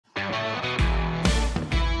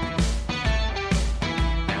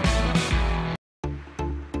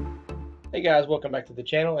Hey guys, welcome back to the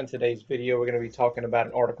channel. In today's video, we're going to be talking about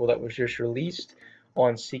an article that was just released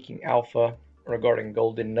on Seeking Alpha regarding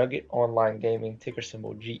Golden Nugget Online Gaming, ticker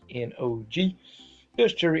symbol GNOG.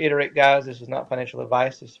 Just to reiterate, guys, this is not financial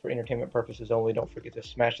advice. This is for entertainment purposes only. Don't forget to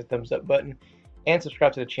smash the thumbs up button and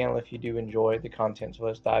subscribe to the channel if you do enjoy the content. So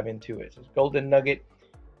let's dive into it. It says Golden Nugget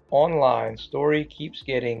Online story keeps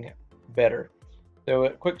getting better. So a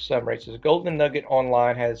quick summary. It says Golden Nugget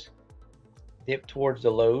Online has dipped towards the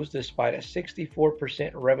lows despite a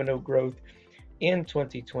 64% revenue growth in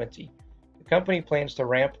 2020. The company plans to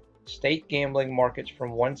ramp state gambling markets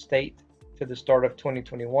from 1 state to the start of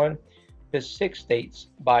 2021 to 6 states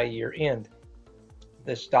by year end.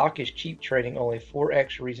 The stock is cheap, trading only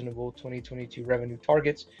 4x reasonable 2022 revenue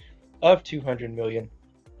targets of $200 million.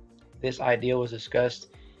 This idea was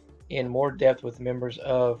discussed in more depth with members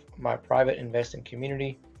of my private investing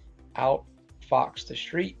community, Outfox the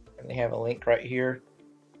Street. And they have a link right here.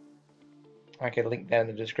 I can link down in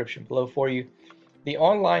the description below for you. The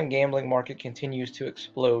online gambling market continues to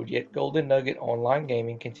explode, yet Golden Nugget Online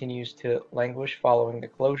Gaming continues to languish following the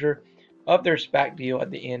closure of their SPAC deal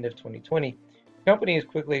at the end of 2020. The company is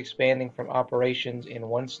quickly expanding from operations in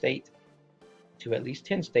 1 state to at least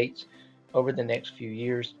 10 states over the next few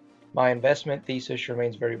years. My investment thesis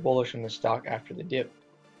remains very bullish on the stock after the dip.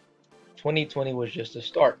 2020 was just a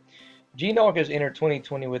start. GNOG has entered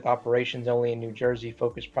 2020 with operations only in New Jersey,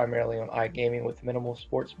 focused primarily on iGaming with minimal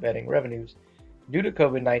sports betting revenues. Due to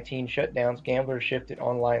COVID-19 shutdowns, gamblers shifted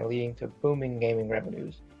online, leading to booming gaming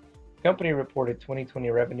revenues. The company reported 2020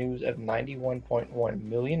 revenues of $91.1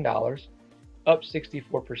 million, up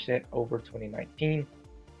 64% over 2019.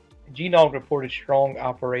 GNOG reported strong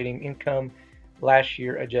operating income last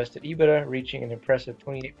year, adjusted EBITDA reaching an impressive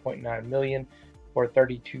 $28.9 million or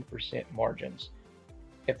 32% margins.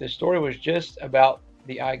 If the story was just about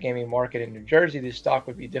the iGaming market in New Jersey, this stock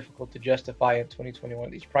would be difficult to justify in 2021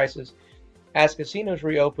 at these prices. As casinos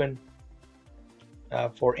reopen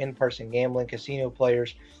for in-person gambling, casino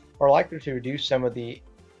players are likely to reduce some of the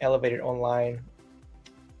elevated online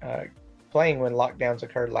playing when lockdowns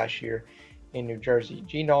occurred last year in New Jersey.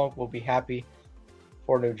 GNOG will be happy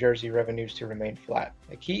for New Jersey revenues to remain flat.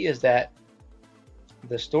 The key is that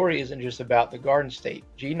the story isn't just about the Garden State.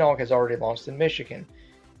 GNOG has already launched in Michigan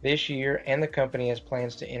this year, and the company has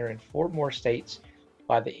plans to enter in 4 more states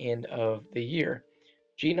by the end of the year.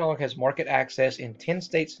 GNOG has market access in 10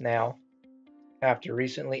 states now, after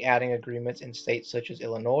recently adding agreements in states such as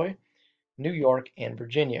Illinois, New York, and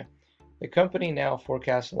Virginia. The company now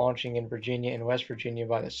forecasts launching in Virginia and West Virginia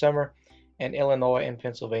by the summer, and Illinois and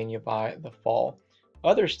Pennsylvania by the fall.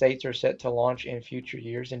 Other states are set to launch in future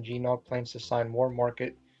years, and GNOG plans to sign more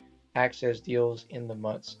market access deals in the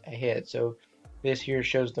months ahead. So this here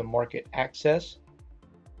shows the market access.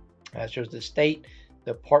 It shows the state,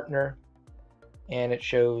 the partner, and it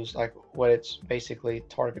shows like what it's basically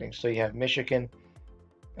targeting. So you have Michigan,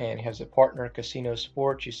 and it has a partner, casino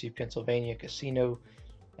sports. You see Pennsylvania, casino,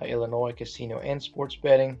 Illinois, casino and sports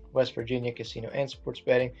betting, West Virginia, casino and sports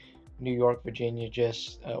betting, New York, Virginia,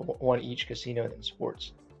 just one each, casino and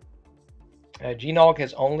sports. GNOG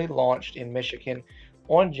has only launched in Michigan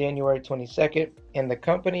on January 22nd, and the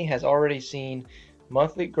company has already seen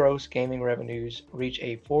monthly gross gaming revenues reach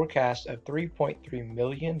a forecast of $3.3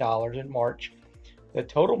 million in March. The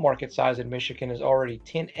total market size in Michigan is already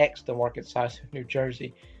 10x the market size of New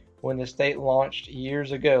Jersey when the state launched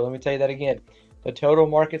years ago. Let me tell you that again. The total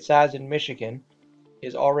market size in Michigan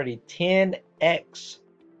is already 10x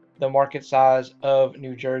the market size of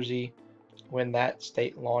New Jersey when that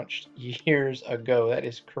state launched years ago. That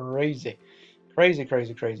is crazy. Crazy,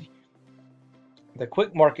 crazy, crazy. The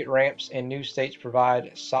quick market ramps in new states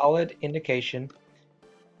provide solid indication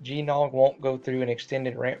GNOG won't go through an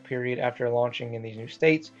extended ramp period after launching in these new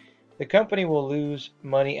states. The company will lose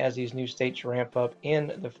money as these new states ramp up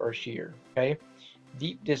in the first year. Okay.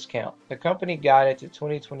 Deep discount. The company guided to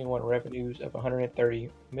 2021 revenues of $130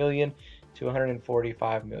 million to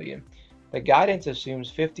 $145 million. The guidance assumes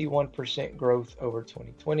 51% growth over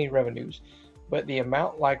 2020 revenues, but the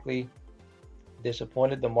amount likely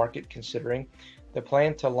disappointed the market considering the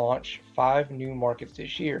plan to launch 5 new markets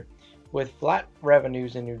this year. With flat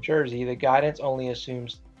revenues in New Jersey, the guidance only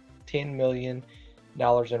assumes $10 million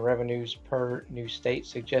in revenues per new state,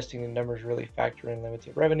 suggesting the numbers really factor in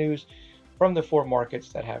limited revenues from the 4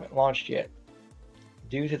 markets that haven't launched yet.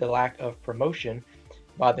 Due to the lack of promotion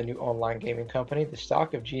by the new online gaming company, the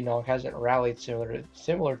stock of GNOG hasn't rallied similar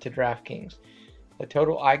to DraftKings. The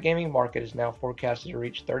total iGaming market is now forecasted to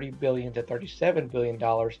reach $30 billion to $37 billion,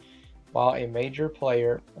 while a major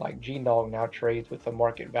player like GNOG now trades with a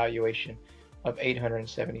market valuation of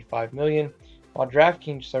 $875 million. while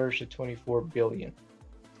DraftKings surged to 24 billion.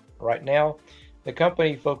 Right now, the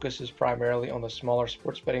company focuses primarily on the smaller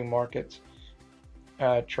sports betting markets,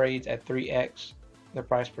 trades at 3x the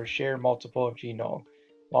price per share multiple of GNOG.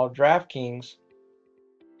 While DraftKings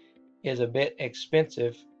is a bit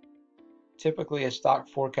expensive, typically a stock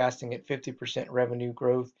forecasting at 50% revenue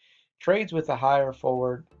growth, trades with a higher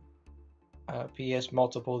forward PS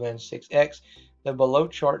multiple than 6x. The below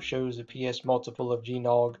chart shows the PS multiple of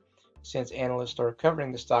GNOG since analysts started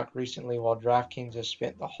covering the stock recently, while DraftKings has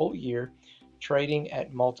spent the whole year trading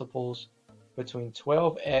at multiples between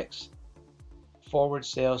 12x forward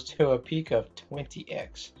sales to a peak of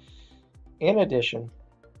 20x. In addition,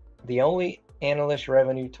 the only analyst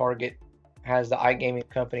revenue target has the iGaming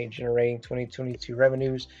company generating 2022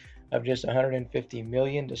 revenues of just 150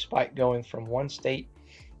 million, despite going from one state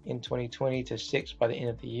in 2020 to 6 by the end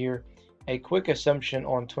of the year. A quick assumption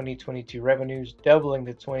on 2022 revenues doubling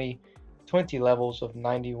the 2020 levels of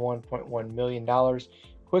 $91.1 million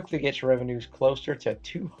quickly gets revenues closer to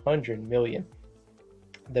 200 million.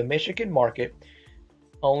 The Michigan market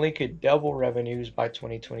only could double revenues by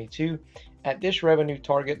 2022. At this revenue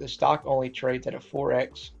target, the stock only trades at a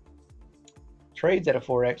 4x,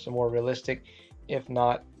 a more realistic, if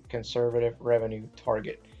not conservative, revenue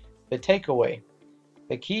target. The takeaway.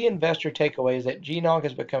 The key investor takeaway is that GNOG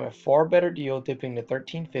has become a far better deal, dipping to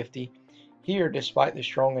 $13.50 here despite the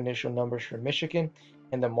strong initial numbers from Michigan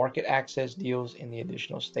and the market access deals in the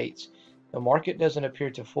additional states. The market doesn't appear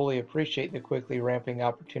to fully appreciate the quickly ramping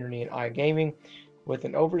opportunity in iGaming, with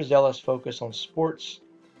an overzealous focus on sports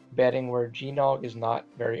betting where GNOG is not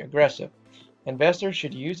very aggressive. Investors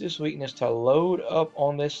should use this weakness to load up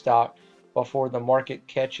on this stock before the market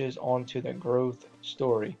catches on to the growth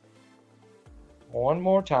story. One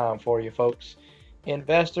more time for you folks.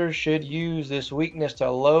 Investors should use this weakness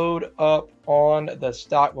to load up on the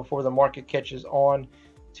stock before the market catches on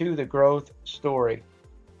to the growth story.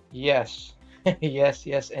 Yes, yes,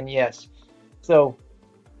 yes, and yes. So,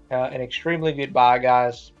 an extremely good buy,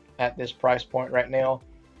 guys, at this price point right now.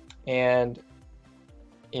 And,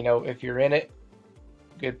 you know, if you're in it,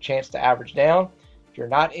 good chance to average down. If you're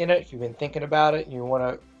not in it, if you've been thinking about it, you want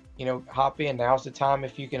to, you know, hop in, now's the time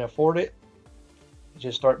if you can afford it.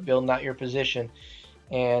 Just start building out your position.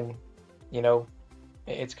 And, you know,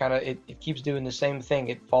 it's kind of, it keeps doing the same thing.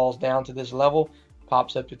 It falls down to this level,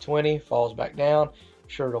 pops up to 20, falls back down.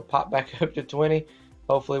 Sure, it'll pop back up to 20.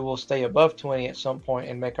 Hopefully we'll stay above 20 at some point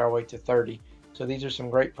and make our way to 30. So these are some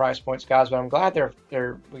great price points, guys, but I'm glad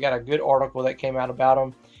we got a good article that came out about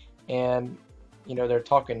them. And, you know, they're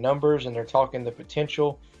talking numbers and they're talking the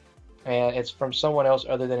potential, and it's from someone else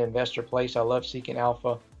other than Investor Place. I love Seeking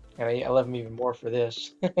Alpha, and I love them even more for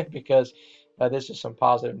this because this is some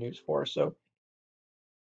positive news for us. So,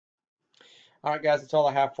 all right, guys, that's all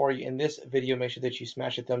I have for you in this video. Make sure that you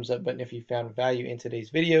smash the thumbs up button if you found value in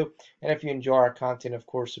today's video. And if you enjoy our content, of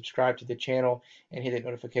course, subscribe to the channel and hit that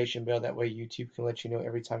notification bell. That way YouTube can let you know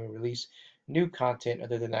every time we release new content.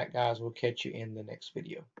 Other than that, guys, we'll catch you in the next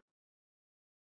video.